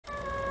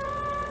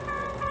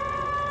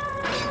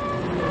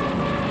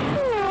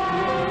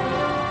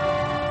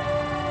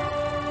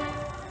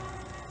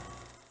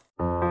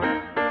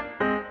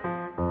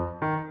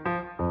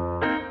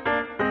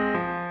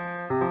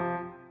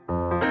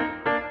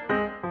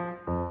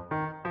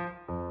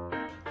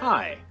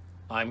Hi,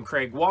 I'm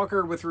Craig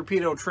Walker with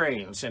Rapido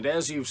Trains, and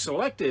as you've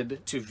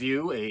selected to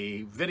view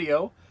a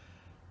video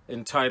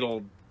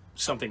entitled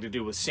something to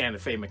do with Santa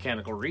Fe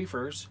mechanical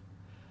reefers,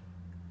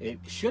 it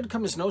should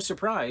come as no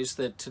surprise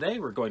that today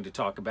we're going to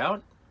talk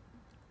about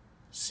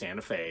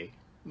Santa Fe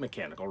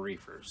mechanical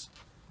reefers.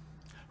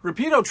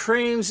 Rapido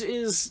Trains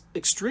is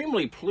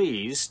extremely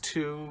pleased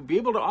to be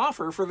able to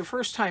offer for the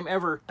first time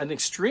ever an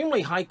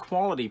extremely high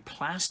quality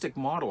plastic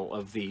model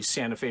of the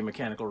Santa Fe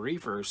mechanical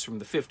reefers from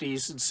the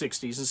 50s and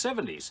 60s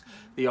and 70s.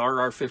 The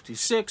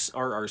RR-56,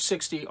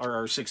 RR-60,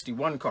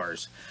 RR-61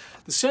 cars.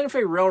 The Santa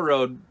Fe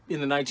Railroad in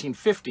the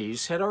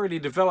 1950s had already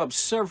developed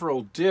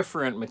several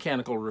different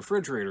mechanical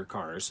refrigerator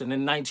cars, and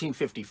in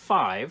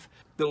 1955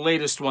 the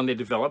latest one they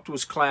developed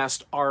was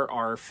classed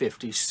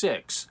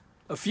RR-56.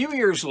 A few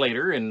years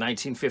later, in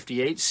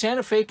 1958,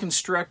 Santa Fe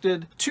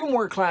constructed two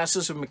more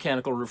classes of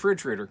mechanical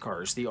refrigerator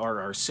cars, the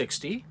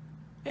RR-60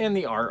 and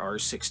the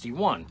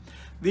RR-61.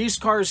 These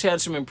cars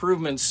had some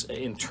improvements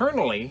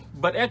internally,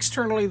 but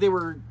externally they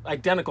were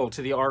identical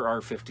to the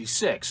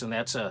RR-56, and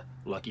that's a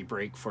lucky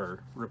break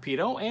for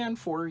Rapido and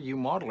for you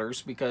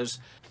modelers, because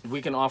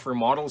we can offer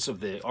models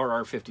of the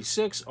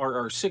RR-56,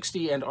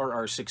 RR-60, and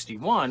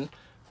RR-61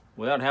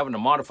 without having to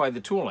modify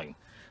the tooling.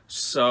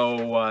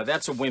 So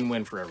that's a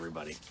win-win for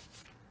everybody.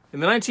 In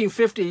the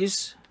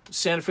 1950s,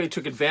 Santa Fe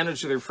took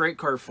advantage of their freight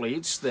car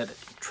fleets that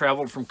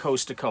traveled from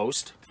coast to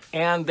coast,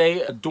 and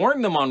they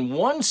adorned them on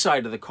one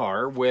side of the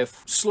car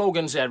with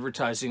slogans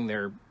advertising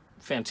their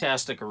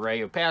fantastic array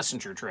of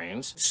passenger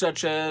trains,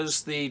 such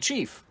as the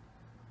Chief,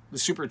 the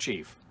Super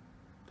Chief,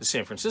 the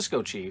San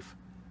Francisco Chief,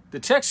 the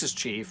Texas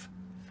Chief,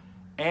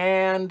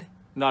 and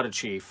not a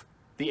Chief,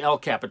 the El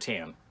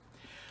Capitan.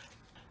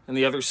 And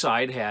the other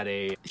side had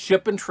a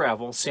Ship and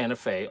Travel Santa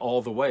Fe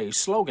all the way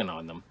slogan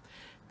on them.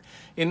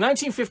 In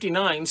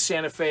 1959,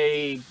 Santa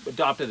Fe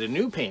adopted a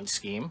new paint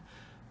scheme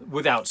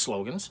without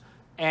slogans,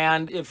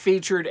 and it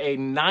featured a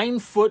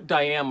 9-foot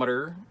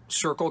diameter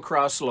circle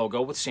cross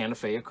logo with Santa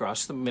Fe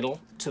across the middle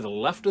to the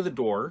left of the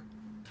door,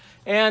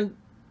 and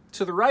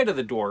to the right of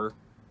the door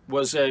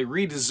was a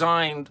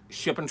redesigned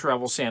Ship and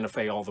Travel Santa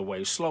Fe all the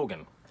way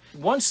slogan.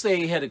 Once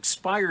they had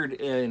expired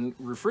in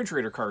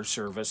refrigerator car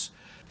service,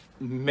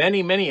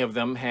 many of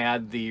them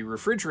had the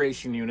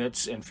refrigeration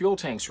units and fuel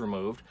tanks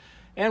removed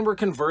and were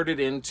converted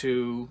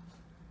into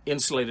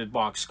insulated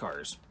box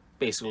cars,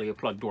 basically a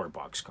plug door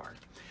box car.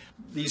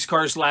 These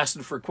cars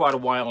lasted for quite a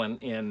while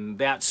in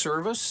that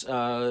service,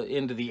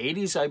 into the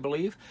 80s, I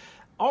believe.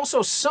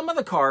 Also, some of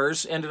the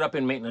cars ended up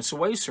in maintenance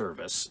away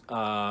service.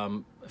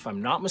 If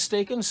I'm not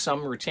mistaken,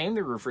 some retained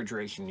their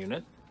refrigeration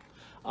unit.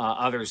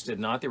 Others did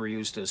not. They were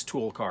used as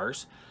tool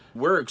cars.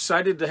 We're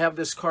excited to have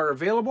this car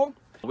available.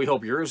 We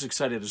hope you're as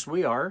excited as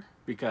we are,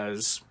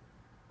 because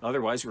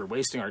otherwise we're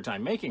wasting our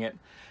time making it.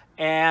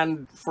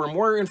 And for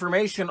more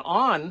information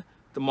on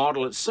the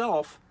model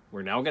itself,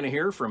 we're now going to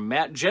hear from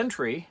Matt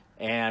Gentry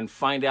and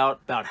find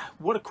out about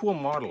what a cool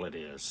model it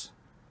is.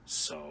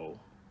 So,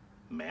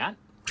 Matt?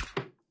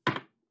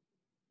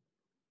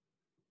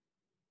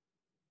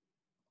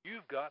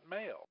 You've got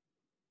mail.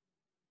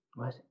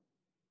 What?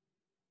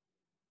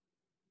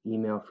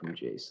 Email from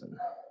Jason.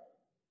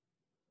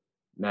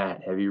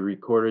 Matt, have you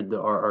recorded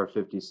the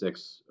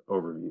RR-56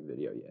 overview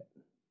video yet?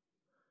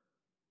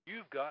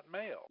 You've got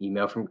mail.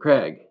 Email from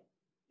Craig.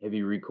 Have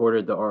you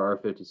recorded the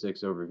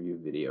RR-56 overview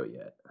video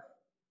yet?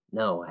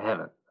 No, I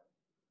haven't.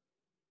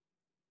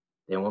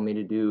 They want me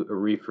to do a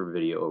reefer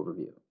video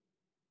overview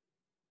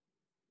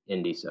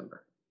in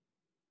December.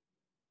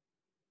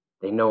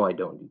 They know I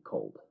don't do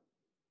cold.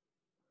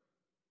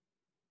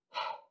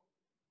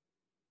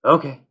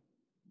 Okay.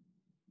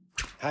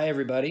 Hi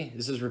everybody,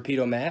 this is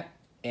Rapido Matt,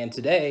 and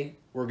today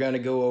we're going to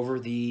go over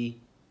the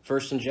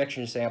first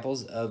injection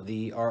samples of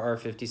the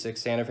RR-56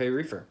 Santa Fe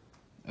reefer.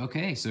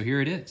 Okay, so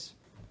here it is.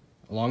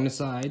 Along the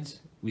sides,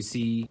 we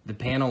see the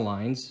panel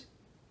lines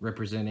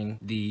representing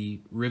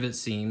the rivet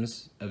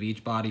seams of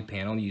each body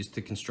panel used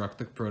to construct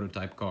the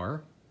prototype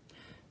car.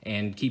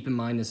 And keep in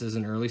mind this is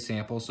an early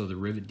sample, so the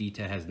rivet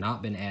detail has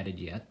not been added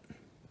yet.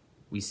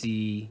 We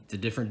see the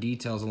different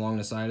details along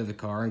the side of the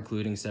car,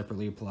 including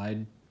separately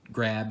applied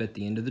grab at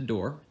the end of the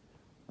door.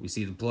 We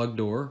see the plug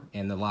door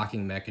and the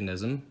locking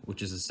mechanism,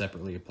 which is a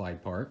separately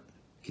applied part.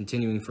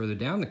 Continuing further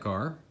down the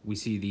car, we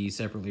see the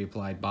separately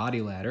applied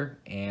body ladder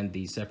and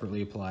the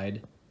separately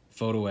applied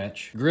photo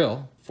etch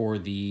grill for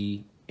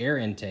the air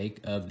intake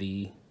of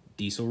the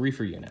diesel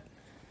reefer unit.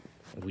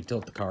 If we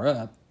tilt the car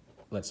up,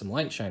 let some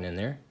light shine in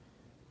there,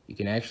 you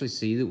can actually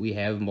see that we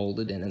have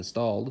molded and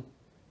installed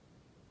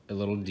a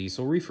little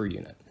diesel reefer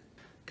unit.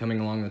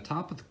 Coming along the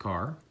top of the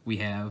car, we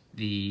have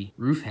the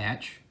roof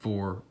hatch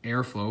for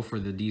airflow for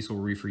the diesel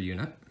reefer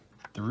unit.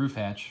 The roof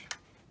hatch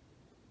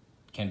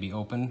can be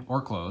opened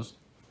or closed,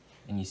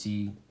 and you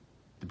see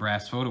the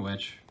brass photo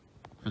etch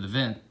for the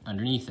vent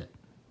underneath it.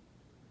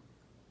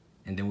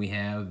 And then we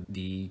have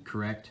the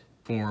correct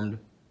formed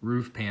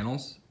roof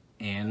panels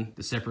and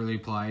the separately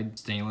applied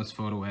stainless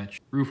photo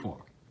etch roof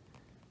walk.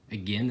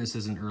 Again, this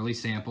is an early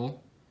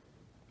sample.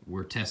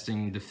 We're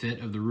testing the fit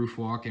of the roof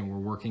walk and we're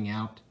working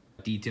out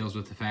details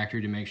with the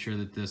factory to make sure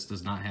that this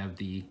does not have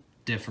the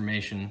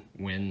deformation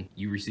when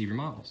you receive your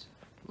models.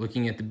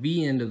 Looking at the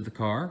B end of the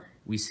car,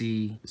 we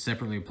see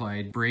separately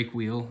applied brake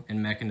wheel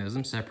and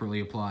mechanism, separately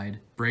applied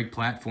brake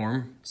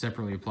platform,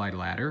 separately applied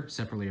ladder,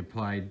 separately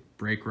applied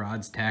brake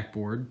rods, tack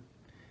board,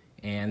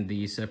 and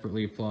the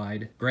separately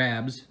applied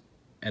grabs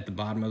at the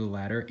bottom of the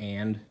ladder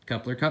and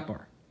coupler cut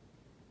bar.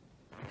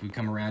 If we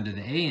come around to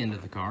the A end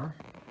of the car,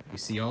 we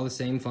see all the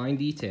same fine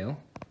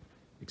detail,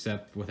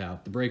 except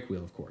without the brake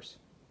wheel, of course.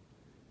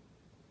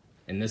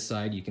 And this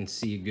side, you can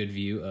see a good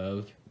view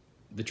of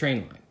the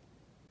train line.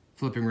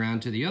 Flipping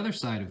around to the other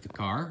side of the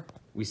car,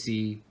 we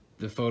see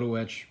the photo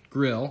etch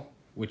grill,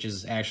 which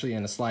is actually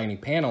in a sliding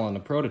panel on the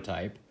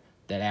prototype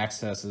that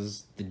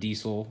accesses the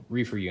diesel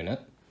reefer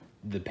unit.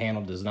 The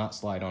panel does not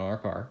slide on our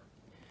car.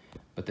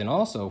 But then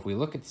also, if we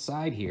look at the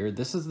side here,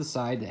 this is the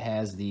side that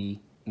has the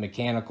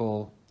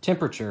mechanical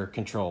temperature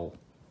control.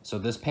 So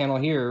this panel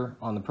here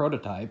on the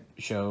prototype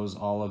shows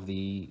all of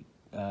the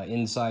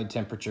inside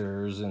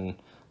temperatures and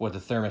what the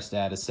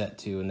thermostat is set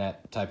to and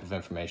that type of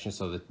information,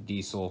 so the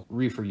diesel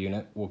reefer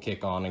unit will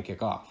kick on and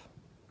kick off.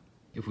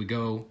 If we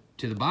go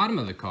to the bottom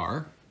of the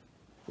car,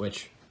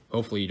 which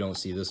hopefully you don't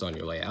see this on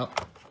your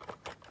layout,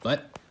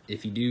 but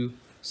if you do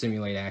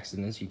simulate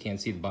accidents, you can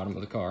see the bottom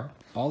of the car.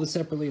 All the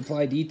separately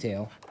applied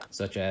detail,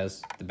 such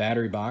as the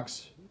battery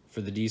box for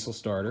the diesel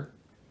starter,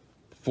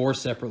 4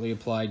 separately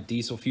applied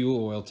diesel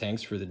fuel oil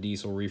tanks for the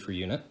diesel reefer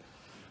unit,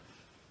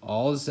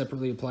 all the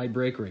separately applied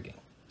brake rigging.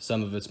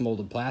 Some of it's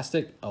molded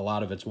plastic, a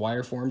lot of it's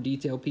wire form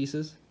detail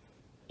pieces.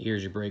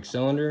 Here's your brake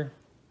cylinder,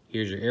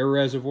 here's your air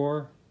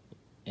reservoir,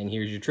 and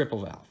here's your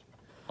triple valve,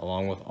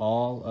 along with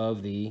all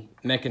of the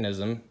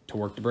mechanism to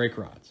work the brake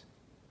rods.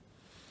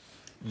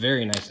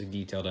 Very nicely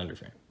detailed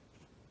underframe.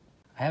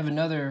 I have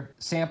another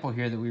sample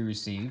here that we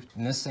received,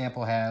 and this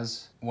sample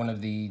has one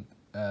of the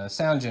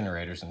sound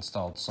generators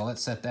installed. So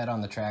let's set that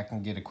on the track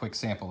and get a quick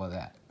sample of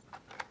that.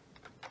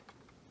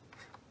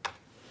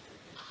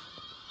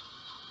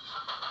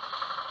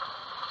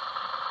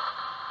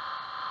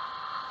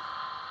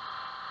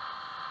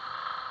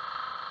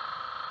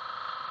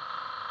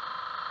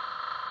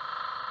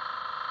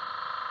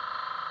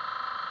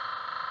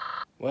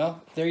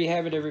 Well, there you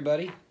have it,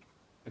 everybody.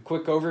 A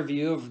quick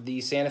overview of the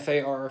Santa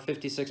Fe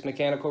RR-56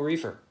 mechanical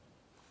reefer.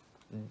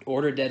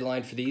 Order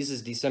deadline for these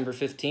is December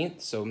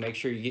 15th, so make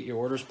sure you get your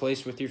orders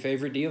placed with your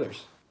favorite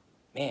dealers.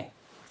 Man,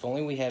 if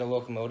only we had a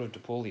locomotive to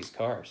pull these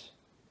cars.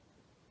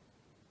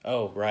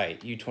 Oh,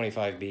 right,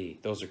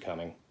 U-25B, those are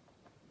coming.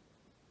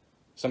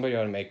 Somebody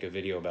ought to make a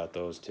video about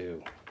those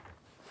too.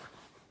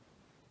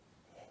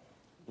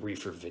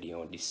 Reefer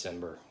video in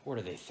December, what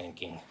are they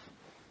thinking?